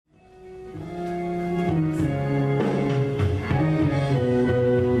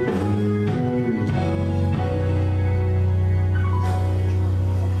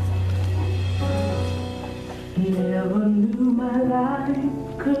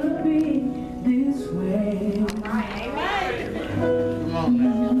life could be this way. Come on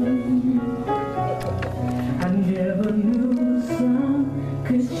now. I never knew the sun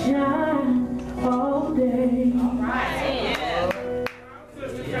could shine all day.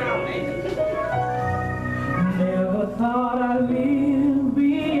 Never thought I'd live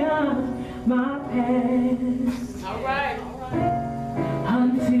beyond my past.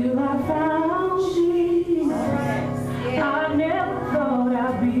 Until I found Jesus. I never thought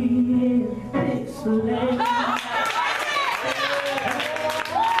I'd be in this place.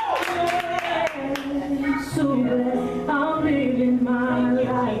 So glad I'm living my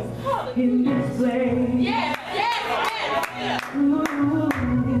life in this place. Ooh, I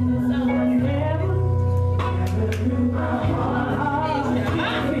never knew my heart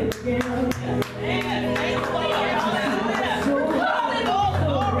could feel again.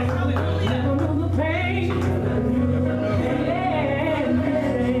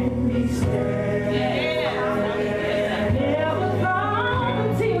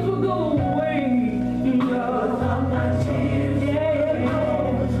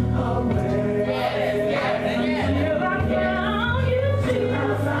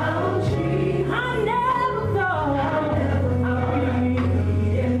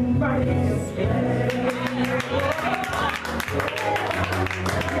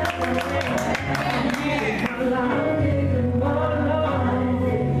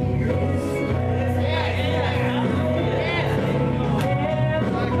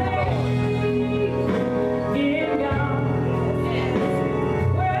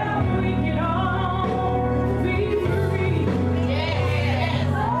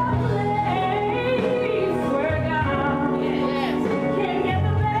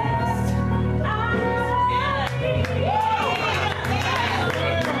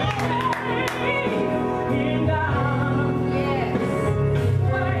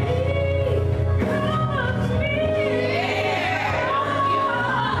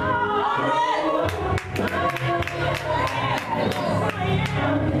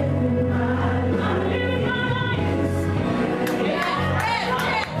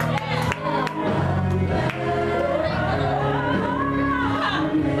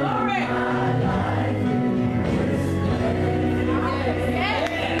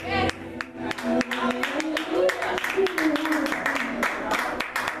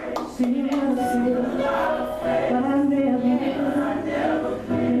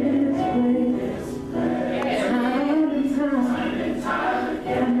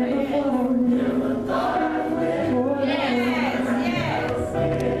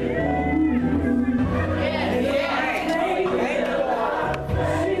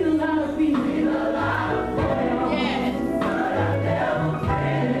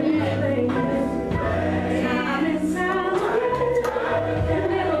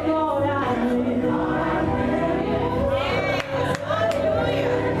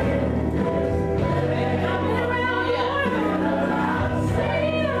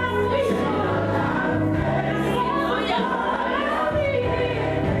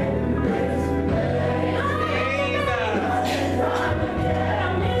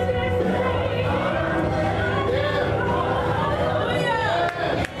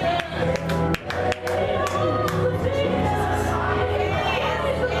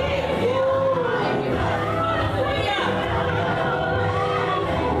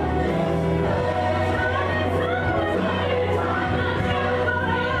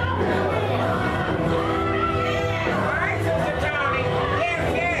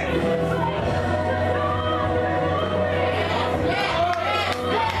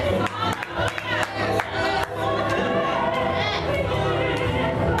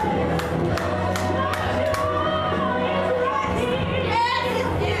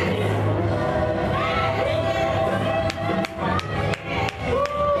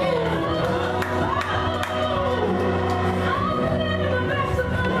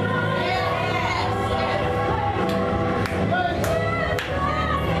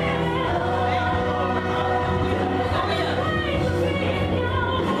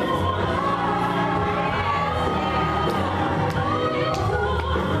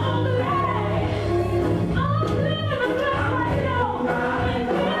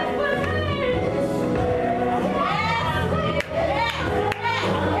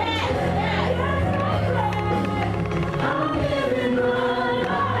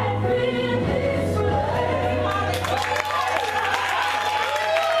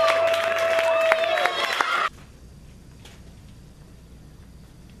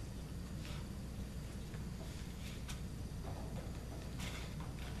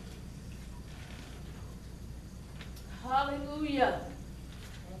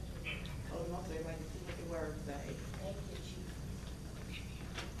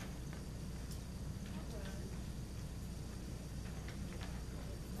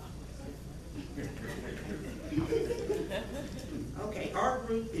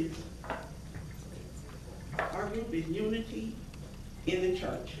 group is unity in the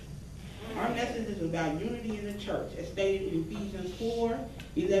church. Our message is about unity in the church, as stated in Ephesians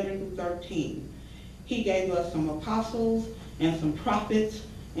 4:11-13. He gave us some apostles and some prophets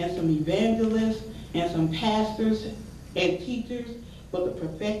and some evangelists and some pastors and teachers for the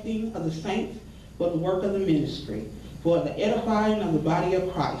perfecting of the saints, for the work of the ministry, for the edifying of the body of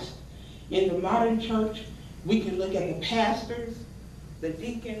Christ. In the modern church, we can look at the pastors, the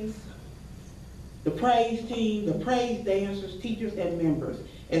deacons, the praise team, the praise dancers, teachers, and members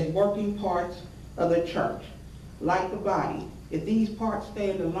as working parts of the church. Like the body, if these parts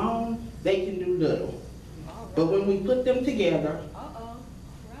stand alone, they can do little. Right. But when we put them together,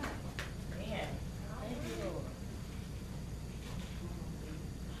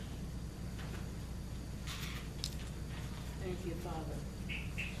 Thank you, Father.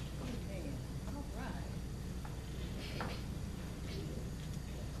 All right.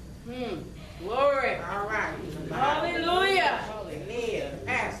 Glory. all right. Hallelujah. Hallelujah.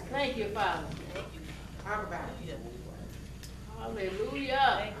 Ask. Thank you, Father. Talk about it.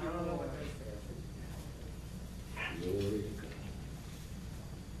 Hallelujah. Thank you, Lord.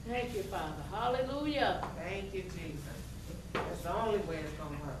 Thank you, Father. Hallelujah. Thank you, Jesus. That's the only way it's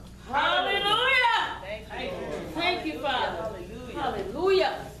going to work. Hallelujah. Thank you, Lord. Thank you, Father. Hallelujah.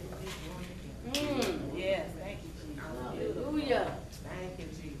 Hallelujah. Yes, thank you, Jesus. Hallelujah. Thank you,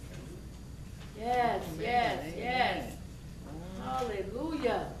 Jesus. Yes, yes, yes.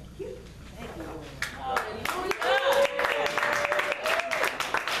 Hallelujah. Thank you, Lord. Hallelujah.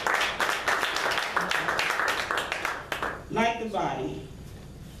 Like the body,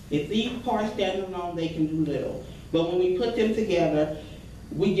 if these parts stand alone, they can do little. But when we put them together,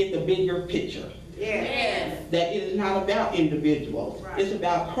 we get the bigger picture. Yes. That it is not about individuals. Right. It's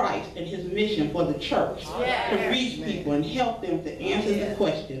about Christ and his mission for the church. Yes. To reach people and help them to answer the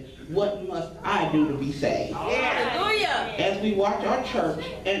question, what must I do to be saved? Hallelujah. As we watch our church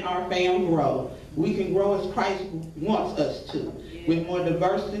and our fam grow, we can grow as Christ wants us to, with more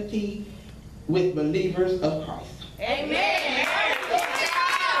diversity, with believers of Christ. Amen.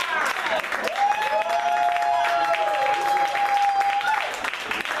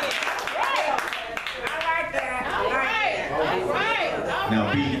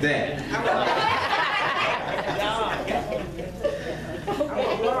 Now beat that.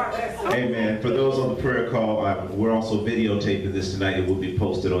 Amen. For those on the prayer call, we're also videotaping this tonight. It will be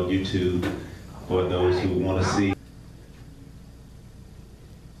posted on YouTube for those who want to see.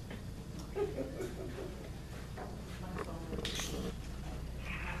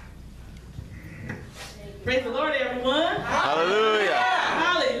 Praise the Lord, everyone. Hallelujah.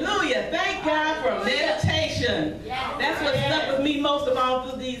 Hallelujah. Thank God for meditation. That's what stuck with me most of all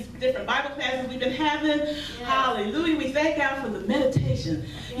through these different Bible classes we've been having. Hallelujah. We thank God for the meditation.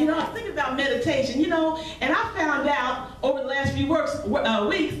 You know, I think about meditation, and I found out over the last few weeks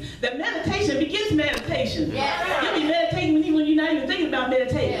that meditation begins meditation. You'll be meditating when you're not even thinking about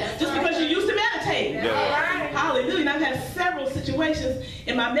meditating, just because you're used to meditating. Hallelujah. And I've had several situations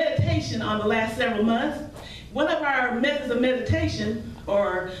in my meditation on the last several months. One of our methods of meditation,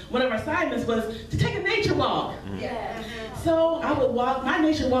 or one of our assignments, was to take a nature walk. So I would walk. My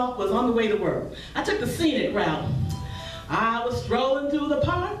nature walk was on the way to work. I took the scenic route. I was strolling through the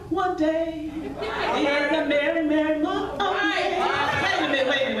park one day, in a merry, merry month of May.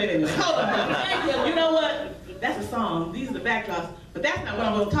 Wait a minute. Hold on. You know what? That's a song. These are the backdrops. But that's not what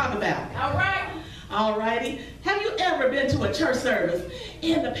I'm going to talk about. All right. All righty. Have you ever been to a church service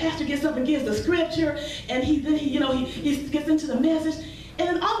and the pastor gets up and gives the scripture, and he gets into the message, and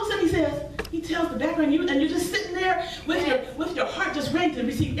then all of a sudden he tells the background, and you're just sitting there with your heart just ready to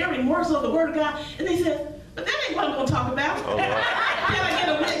receive every morsel of the word of God, and he says, but that ain't what I'm going to talk about. Can I get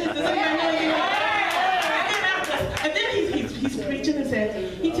a witness? Does anybody know? And then he's preaching and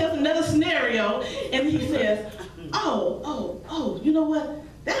says, he tells another scenario, and he says, oh, you know what?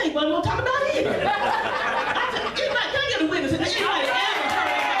 That ain't what I'm going to talk about either. Can I get a witness? Anybody ever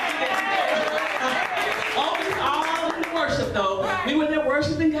heard all in worship, though. We were there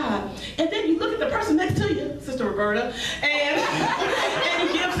worshiping God. And then you look at the person next to you, Sister Roberta, and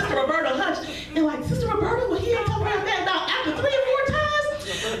you give Sister Roberta a hunch. And like, Sister Roberta, well, he ain't talking about that. Now, after 3 or 4 times,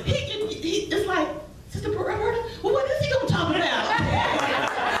 it's like, Sister Roberta, well, what is he going to talk about?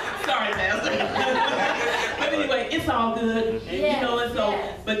 Sorry, Pastor. But anyway, it's all good.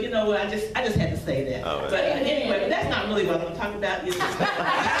 But you know what, I just had to say that. But anyway, that's not really what I'm going to talk about. You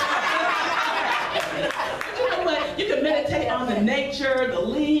know what? You can meditate on the nature, the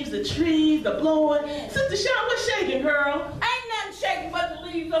leaves, the trees, the blowing. Sister Shawn, what's shaking, girl? Ain't nothing shaking but the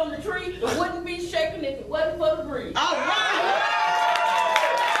leaves on the tree. It wouldn't be shaking if it wasn't for the breeze. All right.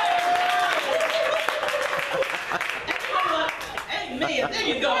 There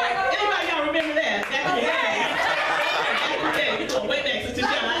you go. Anybody y'all remember that? Back in the day. You're going way back, Sister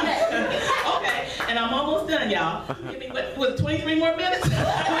John. Okay, and I'm almost done, y'all. Give me, what, was it 23 more minutes? You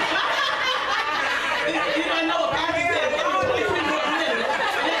might know what Pastor said. Give me 23 more minutes.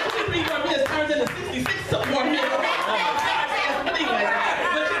 And that 23 more minutes turns into 66 more minutes. Anyway,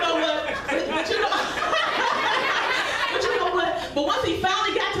 but you know what? But you know what? But once he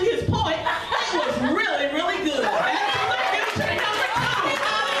finally got to his point, it was really, really good.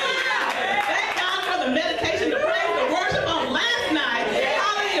 Thank God for the meditation, the praise, the worship on last night.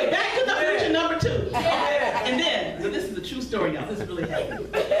 Hallelujah. Back to the future number 2. And then, so this is a true story, y'all. This really happened.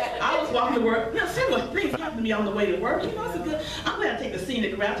 I was walking to work. You know, several things happened to me on the way to work. You know, it's a good. I'm glad I take the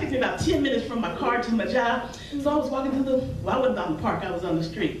scenic route. It takes me about 10 minutes from my car to my job. So I was walking to the. Well, I wasn't on the park. I was on the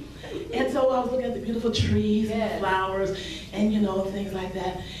street. And so I was looking at the beautiful trees and flowers and, you know, things like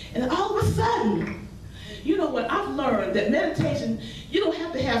that. And all of a sudden, you know what? I've learned that meditation, you don't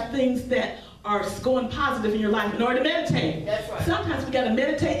have to have things that are going positive in your life in order to meditate. That's right. Sometimes we got to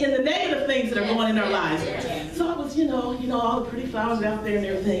meditate in the negative things that are going in our lives. So I was, you know, all the pretty flowers out there and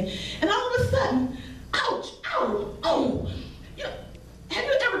everything. And all of a sudden, ouch, ow, oh. You know, have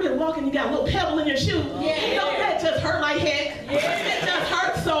you ever been walking and you got a little pebble in your shoe? You know, that just hurt like heck. It just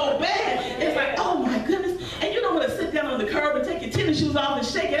hurt so bad. It's like, oh my goodness. And you don't want to sit down on the curb and take your tennis shoes off and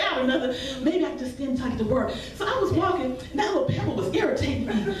shake it out or nothing. Maybe I can just stand and take it to work. So I was walking, and that little pebble was irritating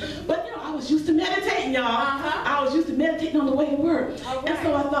me. But you know, I was used to meditating, y'all. I was used to meditating on the way to work. And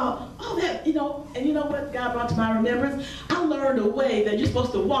so I thought, oh, that, you know, and you know what God brought to my remembrance? I learned a way that you're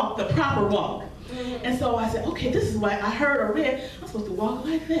supposed to walk the proper walk. And so I said, okay, this is what I heard or read. I'm supposed to walk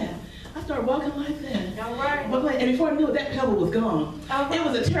like that. I started walking like that. And before I knew it, that pebble was gone. It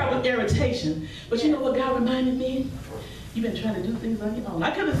was a terrible irritation. But you know what God reminded me? You've been trying to do things on your own.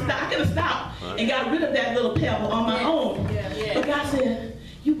 I could have stopped and got rid of that little pebble on my own. But God said,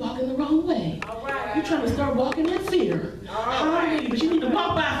 you're walking the wrong way. You're trying to start walking in fear. Hallelujah. But you need to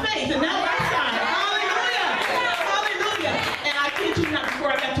walk by faith and not by sight. Hallelujah. Hallelujah. And I kid you not,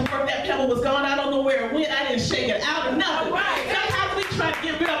 before I got to work, that pebble was gone. I don't know where it went. I didn't shake it out or nothing. Sometimes we try to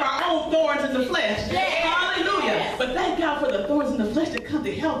get rid of our own thorns in the flesh. Hallelujah. But thank God for the thorns in the flesh that come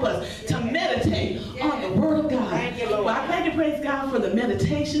to help us to meditate on the Word of God. Well, I thank and praise God for the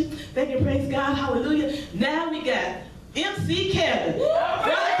meditation. Thank and praise God. Hallelujah. Now we got MC Kevin.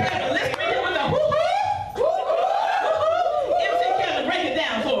 Brother Kevin, let's bring him with the woo-hoo. MC Kevin, break it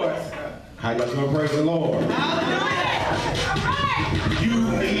down for us. How you gonna praise the Lord? Hallelujah. You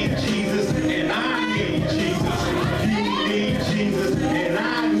need Jesus and I need Jesus. You need Jesus and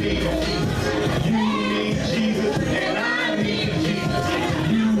I need Jesus. You need Jesus and I need Jesus.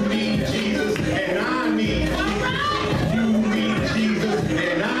 You need Jesus and I need Jesus. You need Jesus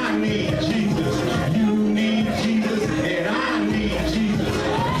and I need Jesus. You need Jesus and I need Jesus.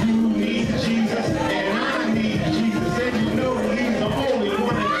 You need Jesus and I need Jesus. And you know he's the only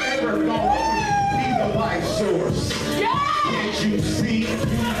one that's ever gone. He's a life source. Can't you see?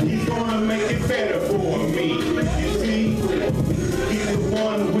 He's gonna make it better for me. You see, he's the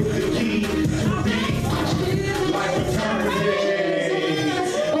one with the key to be life eternity.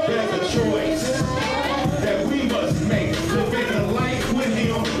 There's a choice that we must make. Living a life with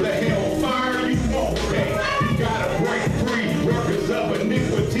him, the hellfire you won't pay. You gotta break free, workers of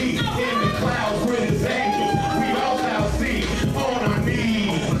iniquity. In the clouds with his angels, we all shall see. On our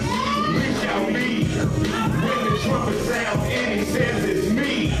knees, we shall meet. When the trumpet sounds and he says it's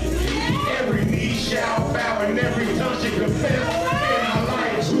me, every knee shall bow and every tongue shall confess. In our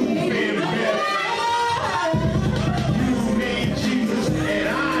lives, who's been best? You need Jesus and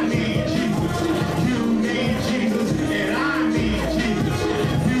I need Jesus. You need Jesus and I need Jesus.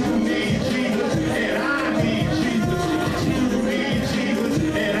 You need Jesus and I need Jesus. You need Jesus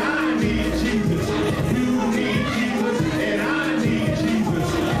and I need Jesus. You need Jesus and I need Jesus.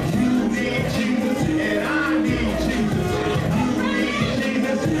 You need Jesus and I need Jesus. You need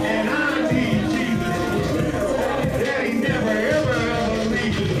Jesus and I need Jesus. Daddy never ever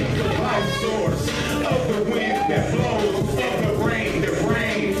leaves the life source of the wind that blows, of the rain that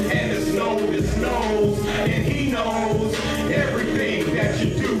rains, and the snow that snows. And he knows everything that you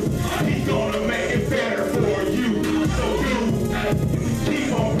do. He's gonna make it better for you. So do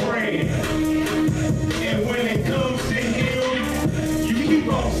keep on praying. And when it comes to him, you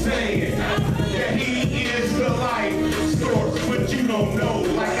keep on saying that he is the life source. But you don't know,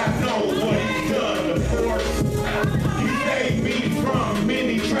 like I know what he's done, of course. He saved me from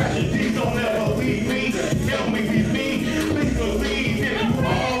many tragedies. Don't ever leave me. Help me be me. Please believe if you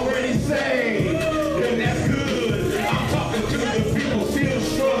already saved, then that's good. I'm talking to the people still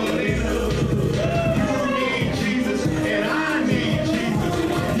struggling.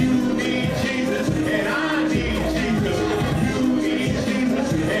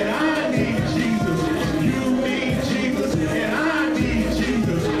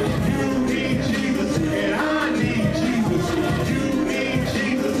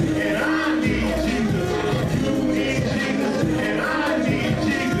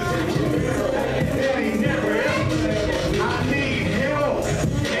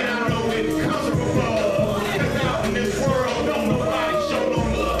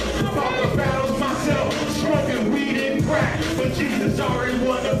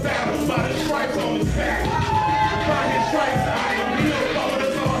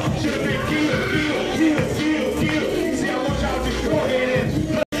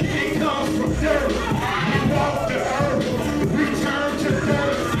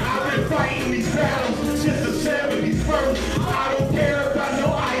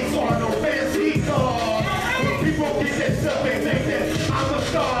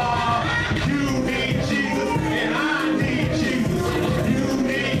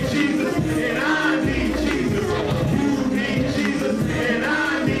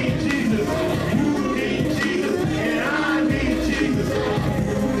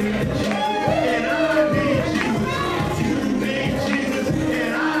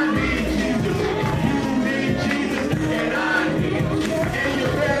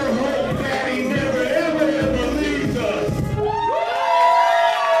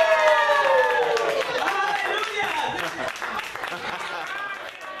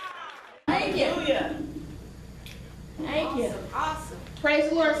 Praise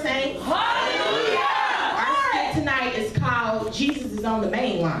the Lord, saints. Hallelujah. Our skit tonight is called Jesus is on the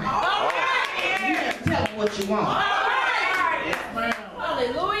Main Line. All right. You have to tell me what you want. All right. Yes, ma'am.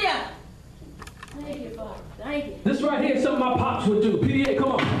 Hallelujah. Thank you, Father. Thank you. This right here is something my pops would do. PDA,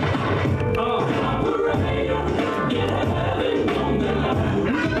 come on. I'm a rain in heaven on the line.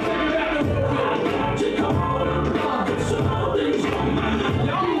 To call and rock and something's on my mind.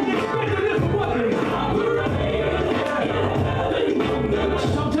 Y'all expecting this for what? I'm a rain in heaven on the line.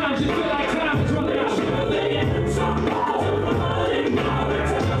 Sometimes you feel like time is running out.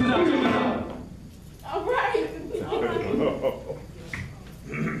 All right.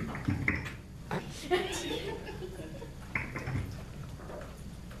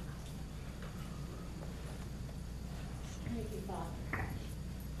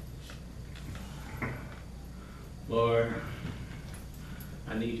 Lord,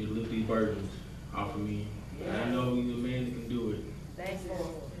 I need you to lift these burdens off of me. I know you're the man that can do it. Thank you.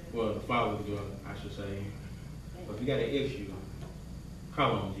 Well, the Father can do it, I should say. But if you got an issue,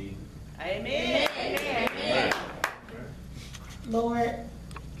 call on Jesus. Amen. Amen. Lord,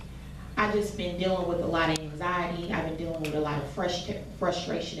 I've just been dealing with a lot of anxiety. I've been dealing with a lot of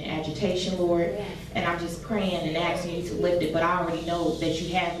frustration and agitation, Lord. And I'm just praying and asking you to lift it. But I already know that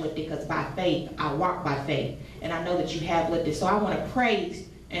you have lifted because by faith, I walk by faith. And I know that you have lifted. So I want to praise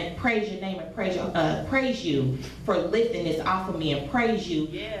your name and praise you for lifting this off of me and praise you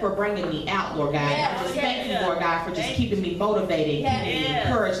for bringing me out, Lord God. I just thank you, Lord God, for just keeping me motivated, keeping me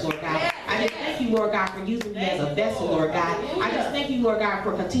encouraged, Lord God. I just thank you, Lord God, for using me as a vessel, Lord God. I just thank you, Lord God,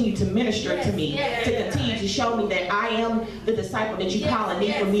 for continuing to minister to me, to continue to show me that I am the disciple that you call and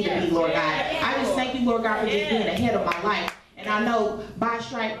need for me to be, Lord God. I just thank you, Lord God, for just being ahead of my life. And I know by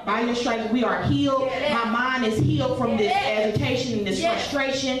your stripes we are healed. My mind is healed from this agitation and this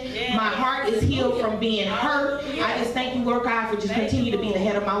frustration. My heart is healed from being hurt. I just thank you, Lord God, for just continue to be the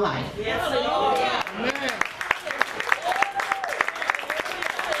head of my life. Yes, Lord. Amen.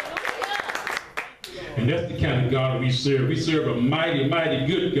 And that's the kind of God we serve. We serve a mighty, mighty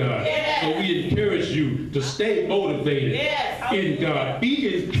good God. Yes. So we encourage you to stay motivated in God.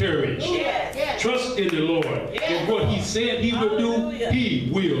 Be encouraged. Yes. Trust in the Lord. And what he said he would do, he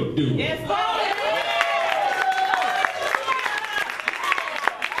will do. Yes, Lord.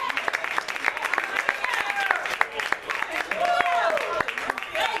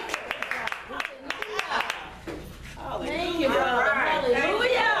 Thank you, brother.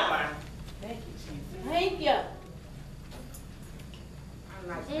 Hallelujah. Thank you.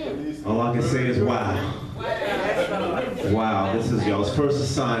 All I can say is wow. Wow, this is y'all's first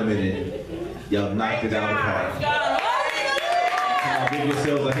assignment and y'all knocked it out of the park. Come on, give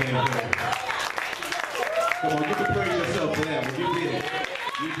yourselves a hand. Come on, you can praise yourself for that, but you did it.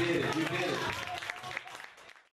 You did it. You did it.